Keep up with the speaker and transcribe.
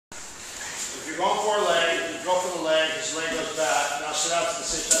out to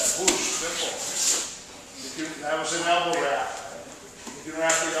say that whoosh, simple. That was an elbow wrap. You can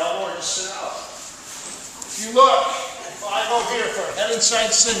wrap the elbow or just sit out. If you look, if I go here for a head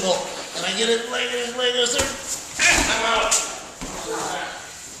inside single and I get it leg is there, I'm out.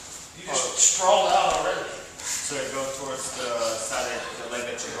 You just sprawled out already. So it goes towards the side of the leg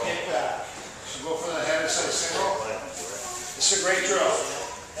that you roll. Kick back. So go for the head inside single. It's a great drill.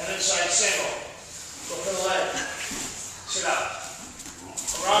 Head inside single. Go for the leg. Sit out.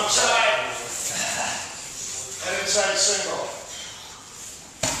 Wrong side. Head inside single.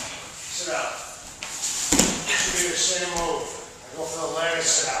 Sit out. It should be the same move. I go for the leg and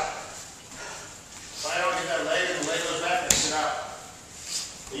sit out. If I don't get that leg and the leg goes back, I sit out.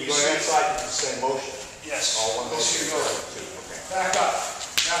 You go inside with the same motion. Yes. All one Let's motion. go. Okay. Back up.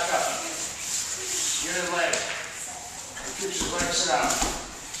 Back up. Get in the leg. Keep your leg, sit out.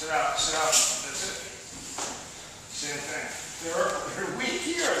 Sit out, sit out. That's it. Same thing. They're weak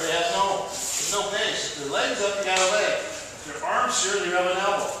here. They have there's no base. If their leg's up, you got a leg. If their arm's here, you have an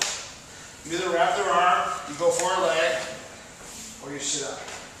elbow. You either wrap their arm, you go for a leg,